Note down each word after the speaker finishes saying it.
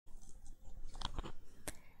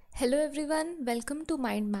Hello everyone, welcome to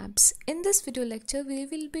Mind Maps. In this video lecture, we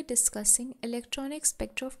will be discussing electronic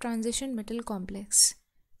spectra of transition metal complex.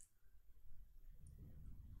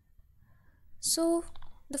 So,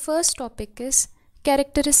 the first topic is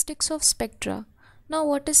characteristics of spectra. Now,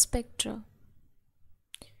 what is spectra?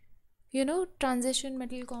 Transition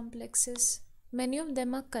metal complexes, many of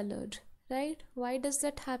them are colored, right? Why does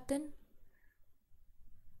that happen?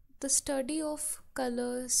 The study of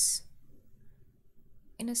colors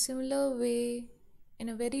in a similar way, in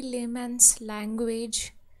a very layman's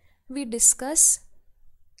language, we discuss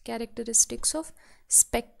characteristics of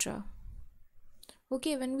spectra.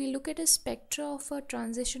 Okay, when we look at a spectra of a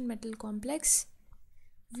transition metal complex,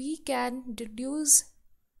 we can deduce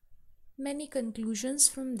many conclusions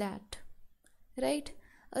from that, right?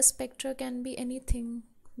 A spectra can be anything.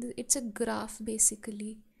 It's a graph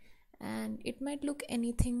basically, and it might look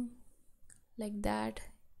anything like that,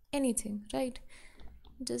 anything, right?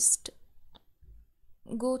 Just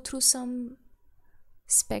go through some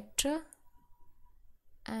spectra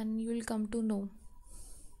and you will come to know.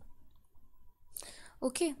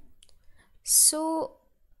 Okay, so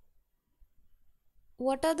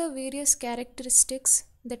what are the various characteristics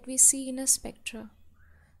that we see in a spectra?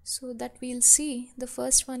 So that we'll see, the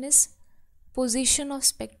first one is position of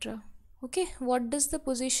spectra. Okay, what does the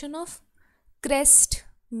position of crest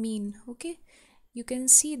mean? Okay, you can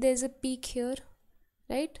see there's a peak here,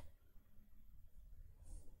 right?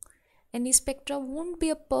 Any spectra won't be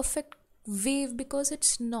a perfect wave because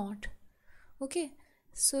it's not. Okay,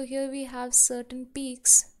 so here we have certain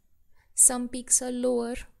peaks. Some peaks are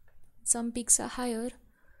lower, some peaks are higher.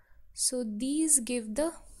 So these give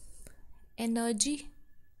the energy,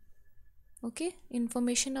 okay,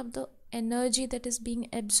 information of the energy that is being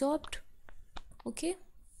absorbed. Okay,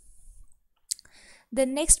 the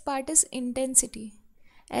next part is intensity.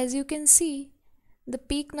 As you can see, the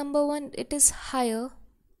peak number 1, it is higher,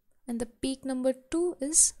 and the peak number 2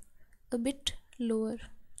 is a bit lower,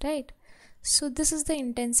 right? So this is the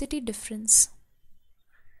intensity difference.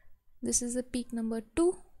 This is the peak number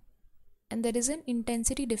 2 and there is an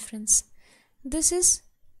intensity difference. This is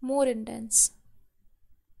more intense.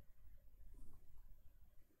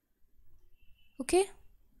 Okay,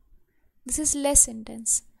 this is less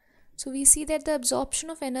intense. So we see that the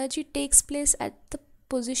absorption of energy takes place at the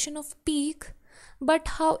position of peak, but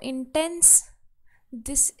how intense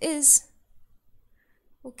this is,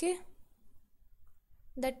 okay,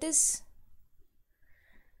 that is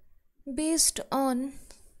based on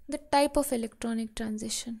the type of electronic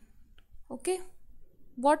transition. Okay,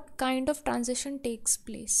 what kind of transition takes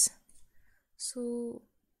place? So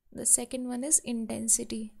the second one is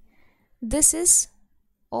intensity. This is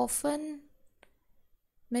often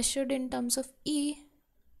measured in terms of E,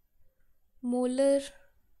 molar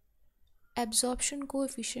absorption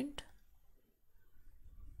coefficient,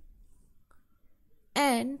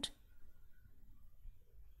 and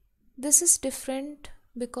this is different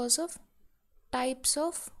because of types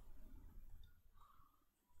of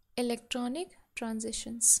electronic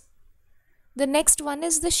transitions. The next one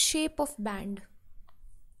is the shape of band.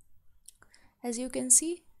 As you can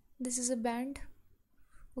see, this is a band.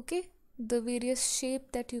 Okay, the various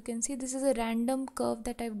shape that you can see, this is a random curve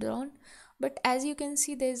that I've drawn, but as you can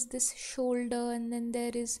see, there's this shoulder and then there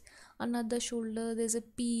is another shoulder, there's a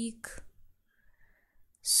peak.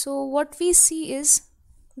 So what we see is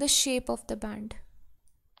the shape of the band.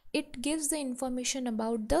 It gives the information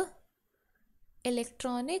about the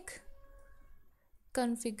electronic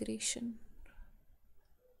configuration.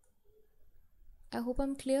 I hope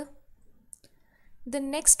I'm clear. The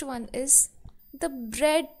next one is the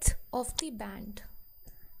breadth of the band.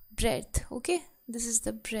 Breadth, okay, this is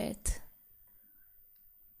the breadth,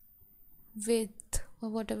 width, or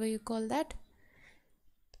whatever you call that.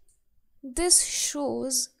 This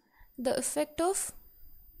shows the effect of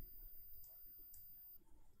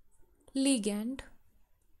ligand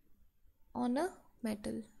on a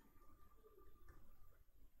metal.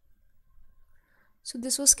 So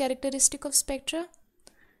this was characteristic of spectra.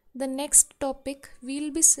 The next topic,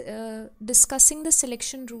 we'll be discussing the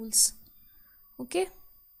selection rules. Okay,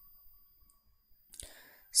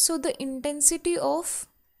 so the intensity of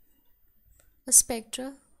a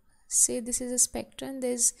spectra, say this is a spectra and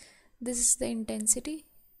this is the intensity,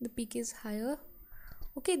 the peak is higher.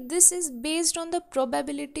 Okay, this is based on the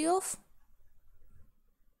probability of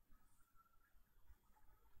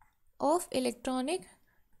electronic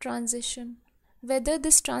transition, whether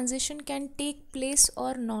this transition can take place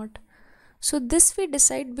or not. So this we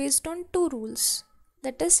decide based on two rules,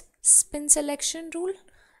 that is spin selection rule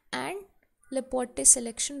and Laporte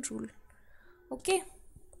selection rule. Okay,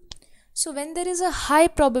 So when there is a high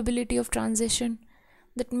probability of transition,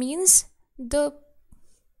 that means the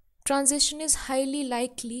transition is highly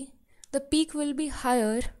likely, the peak will be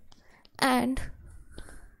higher, and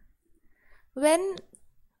when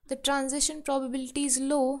the transition probability is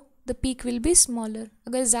low, the peak will be smaller.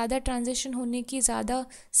 अगर ज़्यादा transition होने की ज़्यादा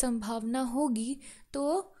संभावना होगी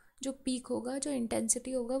तो जो peak होगा, जो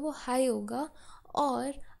intensity होगा वो high होगा,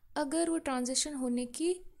 और अगर वो transition होने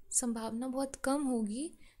की संभावना बहुत कम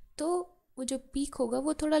होगी तो वो जो peak होगा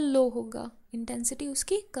वो थोड़ा low होगा, intensity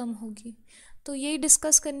उसकी कम होगी. तो यही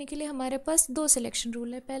डिस्कस करने के लिए हमारे पास दो सिलेक्शन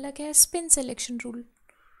रूल है. पहला क्या है? Spin selection rule.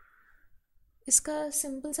 इसका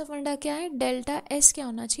सिंपल सा फंडा क्या है? डेल्टा एस क्या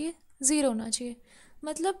होना चाहिए? ज़ीरो होना चाहिए.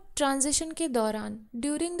 मतलब ट्रांजिशन के दौरान,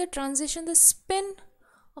 during the transition the spin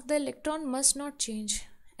of the electron must not change.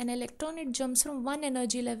 An electron, it jumps from one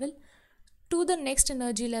energy level to the next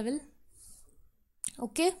energy level.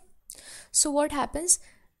 Okay, so what happens?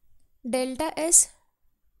 Delta S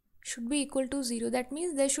should be equal to 0. That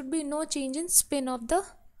means there should be no change in spin of the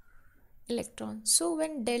electron. So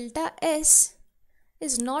when delta S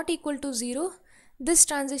is not equal to 0, this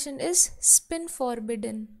transition is spin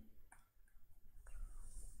forbidden.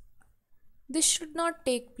 This should not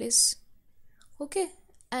take place. Okay,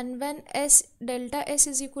 and when delta S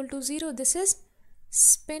is equal to 0, this is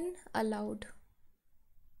spin allowed.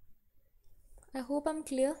 I hope I'm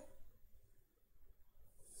clear.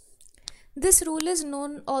 This rule is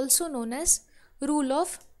also known as rule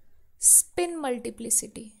of spin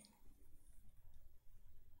multiplicity.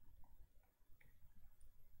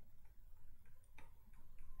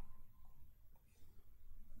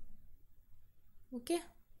 Okay,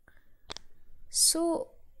 so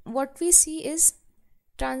what we see is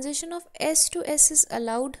transition of S to S is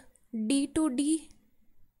allowed, D to D,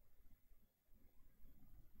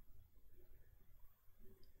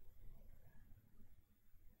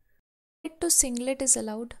 to singlet is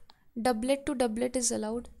allowed, doublet to doublet is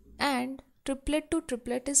allowed, and triplet to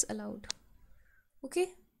triplet is allowed. Okay,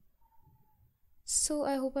 so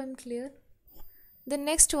I hope I'm clear. The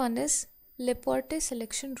next one is Laporte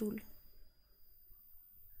selection rule.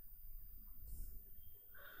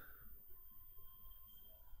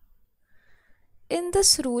 In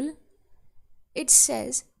this rule, it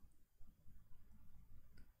says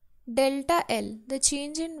delta L, the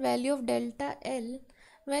change in value of delta L,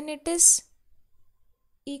 when it is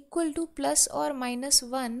equal to plus or minus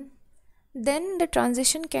 1, then the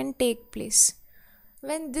transition can take place.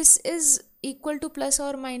 When this is equal to plus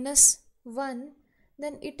or minus 1,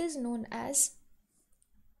 then it is known as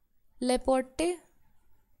Laporte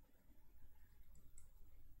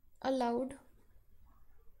allowed,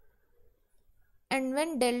 and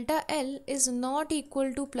when delta L is not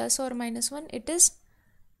equal to plus or minus 1, it is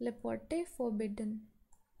Laporte forbidden.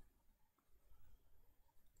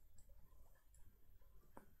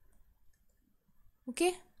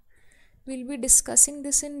 Okay, we'll be discussing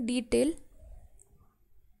this in detail.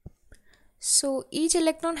 So each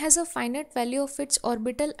electron has a finite value of its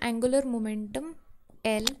orbital angular momentum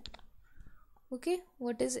L. Okay,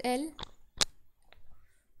 what is L?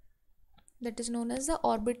 That is known as the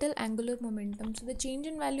orbital angular momentum. So the change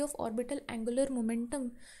in value of orbital angular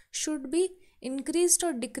momentum should be increased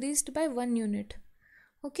or decreased by 1 unit.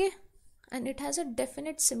 Okay, and it has a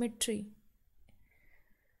definite symmetry.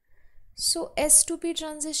 So S to P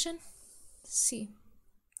transition, see,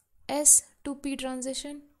 S to P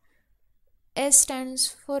transition, S stands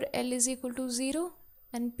for L is equal to 0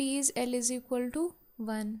 and P is L is equal to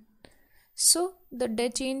 1. So the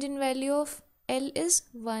change in value of L is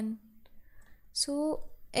 1. So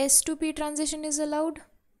S to P transition is allowed,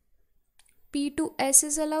 P to S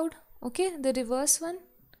is allowed. Okay, the reverse one,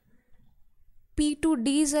 P to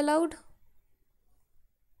D is allowed,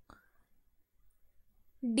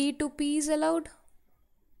 D to P is allowed,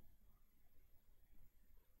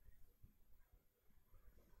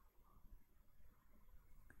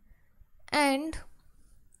 and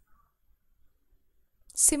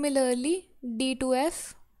similarly D to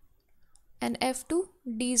F and F to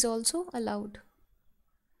D is also allowed.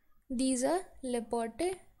 These are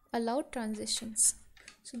Laporte allowed transitions.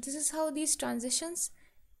 So this is how these transitions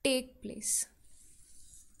take place.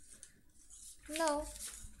 Now,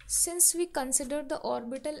 since we consider the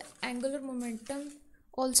orbital angular momentum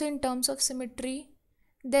also in terms of symmetry,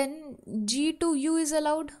 then G to U is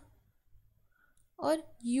allowed or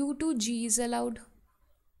U to G is allowed.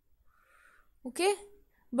 Okay,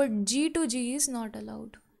 but G to G is not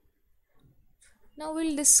allowed. Now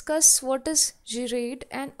we'll discuss what is gerade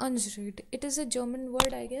and ungerade. It is a German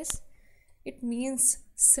word, I guess. It means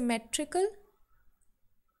symmetrical.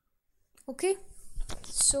 Okay,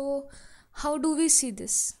 so how do we see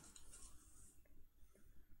this?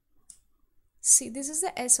 See, this is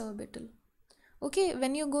the s orbital. Okay,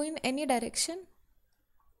 when you go in any direction,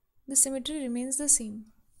 the symmetry remains the same.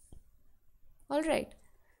 Alright,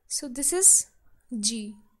 so this is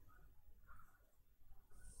G.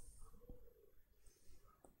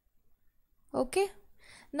 Okay,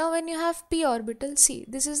 now when you have p orbital, see,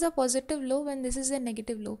 this is the positive low when this is a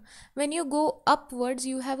negative low. When you go upwards,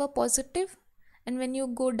 you have a positive, and when you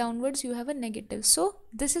go downwards, you have a negative. So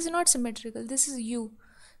this is not symmetrical, this is U.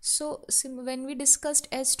 So when we discussed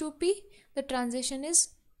S to P, the transition is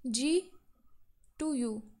G to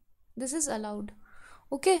U. This is allowed.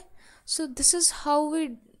 Okay, so this is how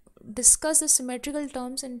we discuss the symmetrical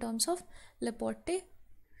terms in terms of Laporte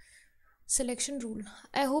selection rule.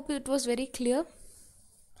 I hope it was very clear.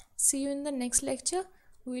 See you in the next lecture.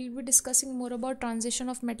 We will be discussing more about transition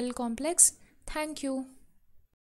of metal complex. Thank you.